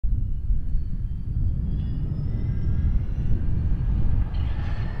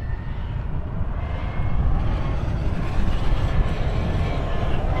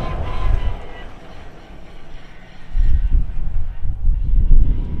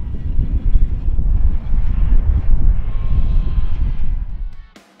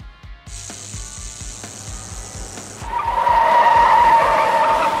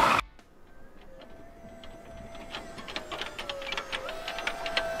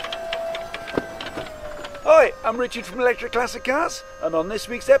Hi, I'm Richard from Electric Classic Cars, and on this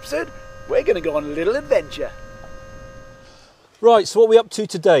week's episode, we're going to go on a little adventure. Right, so what are we up to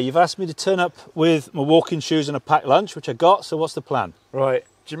today? You've asked me to turn up with my walking shoes and a packed lunch, which I got, so what's the plan? Right,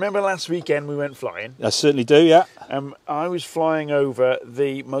 do you remember last weekend we went flying? I certainly do, yeah. I was flying over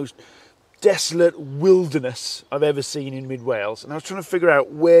the most desolate wilderness I've ever seen in mid-Wales, and I was trying to figure out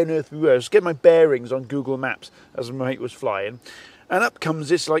where on earth we were. I was getting my bearings on Google Maps as my mate was flying, and up comes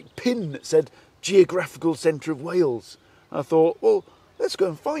this pin that said geographical centre of Wales. And I thought, well, let's go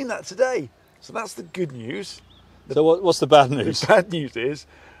and find that today. So that's the good news. So what's the bad news? The bad news is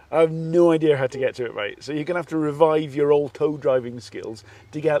I have no idea how to get to it, mate. So you're going to have to revive your old co-driving skills,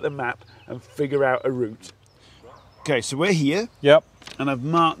 dig out the map and figure out a route. Okay, so we're here. Yep. And I've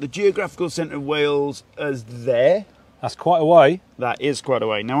marked the geographical centre of Wales as there. That's quite a way. That is quite a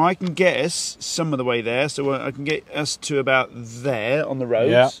way. Now I can get us some of the way there, so I can get us to about there on the roads.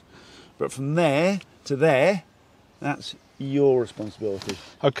 Yeah. But from there to there, that's your responsibility.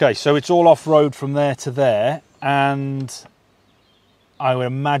 Okay, so it's all off-road from there to there, and I would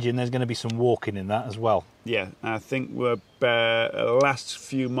imagine there's going to be some walking in that as well. Yeah, I think we're last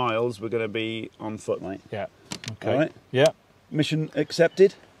few miles we're going to be on foot, mate. Yeah. Okay. All right. Yeah. Mission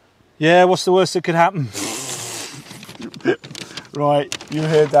accepted. Yeah, what's the worst that could happen? Right, you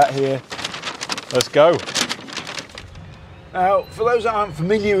heard that here. Let's go. Now, for those that aren't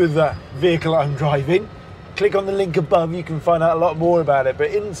familiar with the vehicle I'm driving, click on the link above, you can find out a lot more about it.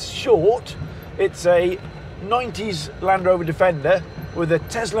 But in short, it's a 90s Land Rover Defender with a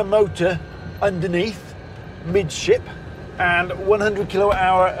Tesla motor underneath, midship, and 100 kilowatt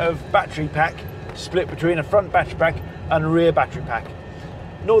hour of battery pack, split between a front battery pack and a rear battery pack.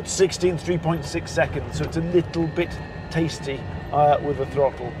 0 to 60 in 3.6 seconds, so it's a little bit tasty with the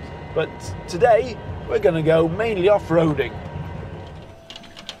throttle. But today, we're going to go mainly off-roading.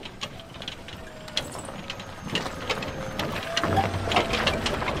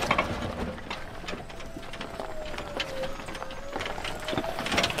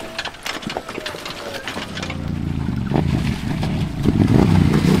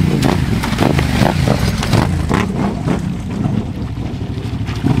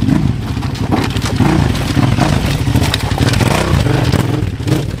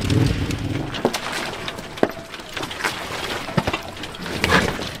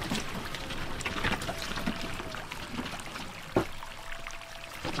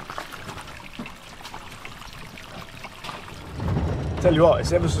 Tell you what,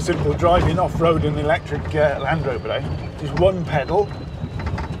 it's ever so simple driving off-road in the electric Land Rover, eh? Just one pedal.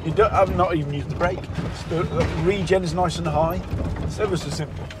 You don't have not even used the brake. The regen is nice and high. It's ever so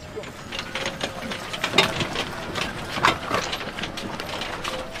simple.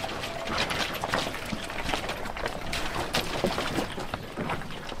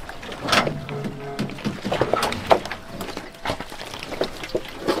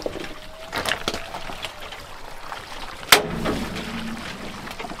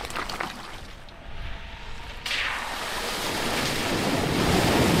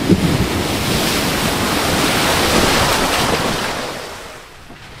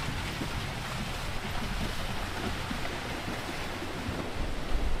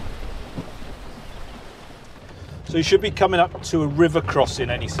 So you should be coming up to a river crossing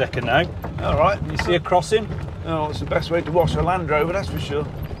any second now. All right. You see a crossing? Oh, it's the best way to wash a Land Rover, that's for sure.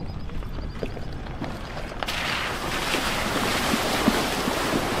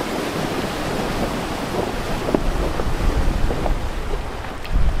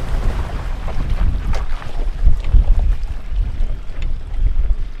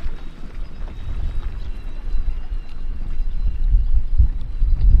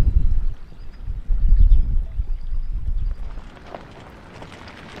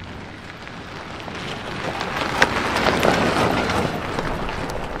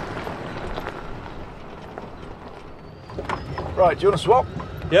 Right, do you want to swap?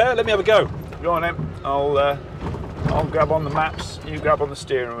 Yeah, let me have a go. Go on then. I'll grab on the maps, you grab on the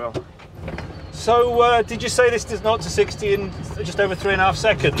steering wheel. So, did you say this does 0 to 60 in just over 3.5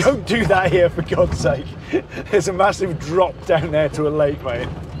 seconds? Don't do that here, for God's sake. There's a massive drop down there to a lake, mate.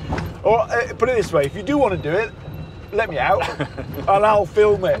 Or put it this way, if you do want to do it, let me out and I'll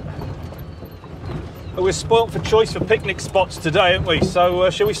film it. Well, we're spoilt for choice for picnic spots today, aren't we?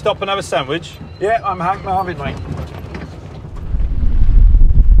 So, shall we stop and have a sandwich? Yeah, I'm Hank Marvin, mate.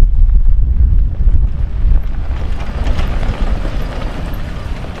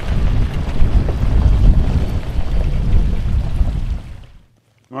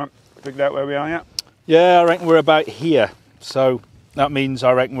 Right, figured out where we are yet? Yeah, I reckon we're about here. So that means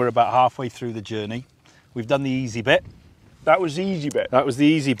I reckon we're about halfway through the journey. We've done the easy bit. That was the easy bit. That was the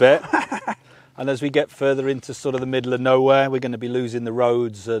easy bit. And as we get further into sort of the middle of nowhere, we're going to be losing the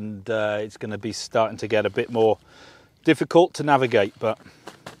roads, and it's going to be starting to get a bit more difficult to navigate. But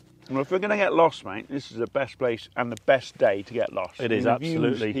well, if we're going to get lost, mate, this is the best place and the best day to get lost. It is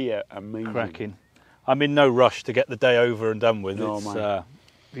absolutely here, amazing. cracking. I'm in no rush to get the day over and done with. No, it's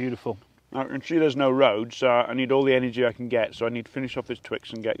beautiful. I can see there's no road, so I need all the energy I can get. So I need to finish off this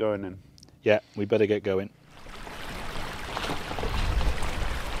Twix and get going then. Yeah, we better get going.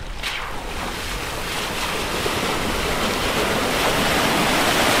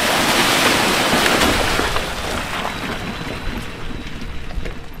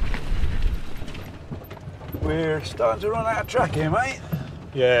 We're starting to run out of track here, mate.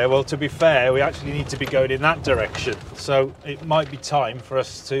 Yeah, well, to be fair, we actually need to be going in that direction. So it might be time for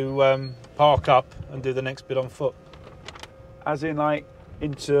us to park up and do the next bit on foot. As in, like,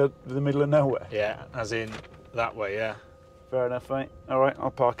 into the middle of nowhere? Yeah, as in that way, yeah. Fair enough, mate. All right,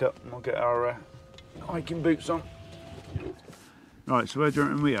 I'll park up and we'll get our hiking boots on. Right, so where do you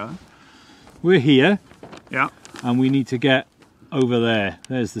reckon we are? We're here. Yeah. And we need to get over there.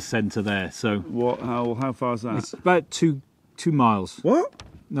 There's the centre there. So What? How far is that? it's about two miles. What?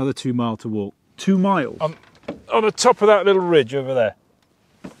 Another 2 mile to walk. 2 miles? On the top of that little ridge over there.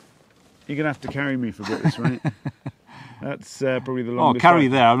 You're going to have to carry me for a bit, this, right? That's probably the Oh, longest. carry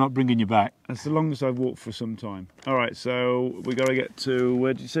there. I'm not bringing you back. That's the longest I've walked for some time. All right, so we got to get to,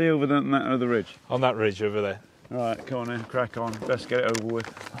 where did you say, over that other ridge? On that ridge over there. All right, come on then, crack on. Best get it over with.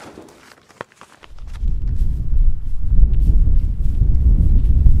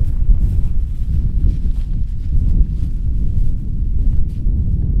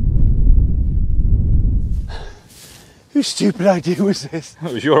 Whose stupid idea was this?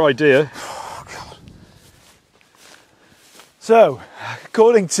 That was your idea. Oh, God. So,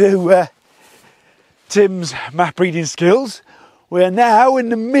 according to Tim's map reading skills, we are now in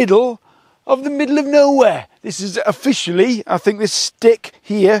the middle of nowhere. This is officially, I think this stick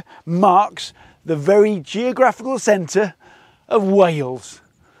here marks the very geographical centre of Wales.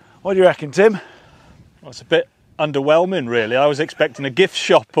 What do you reckon, Tim? Well, it's a bit underwhelming, really. I was expecting a gift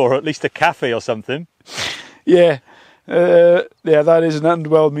shop or at least a cafe or something. Yeah. Yeah, that is an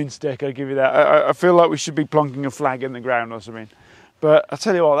underwhelming stick, I'll give you that. I feel like we should be plonking a flag in the ground or something. But I'll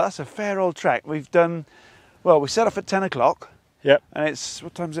tell you what, that's a fair old trek. We've done, well, we set off at 10 o'clock. Yep. And it's,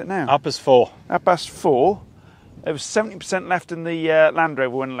 what time is it now? 4:30. 4:30. There was 70% left in the Land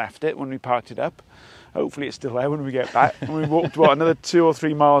Rover when we parked it up. Hopefully it's still there when we get back. And we walked, what, another 2 or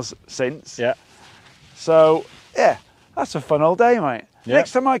 3 miles since. Yeah. So, yeah, that's a fun old day, mate. Yep.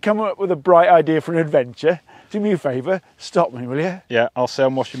 Next time I come up with a bright idea for an adventure, do me a favour, stop me, will you? Yeah, I'll say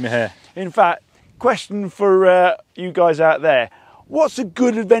I'm washing my hair. In fact, question for you guys out there. What's a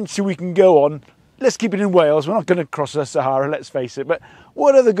good adventure we can go on? Let's keep it in Wales. We're not going to cross the Sahara, let's face it. But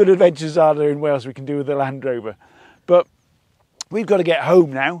what other good adventures are there in Wales we can do with the Land Rover? But we've got to get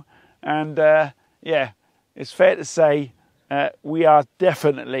home now. And yeah, it's fair to say we are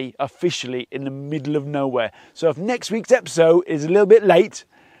definitely, officially in the middle of nowhere. So if next week's episode is a little bit late,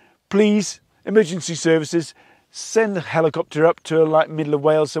 please, emergency services, send a helicopter up to like middle of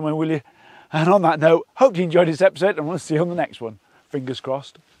Wales somewhere, will you? And on that note, hope you enjoyed this episode and we'll see you on the next one. Fingers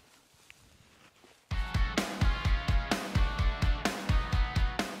crossed.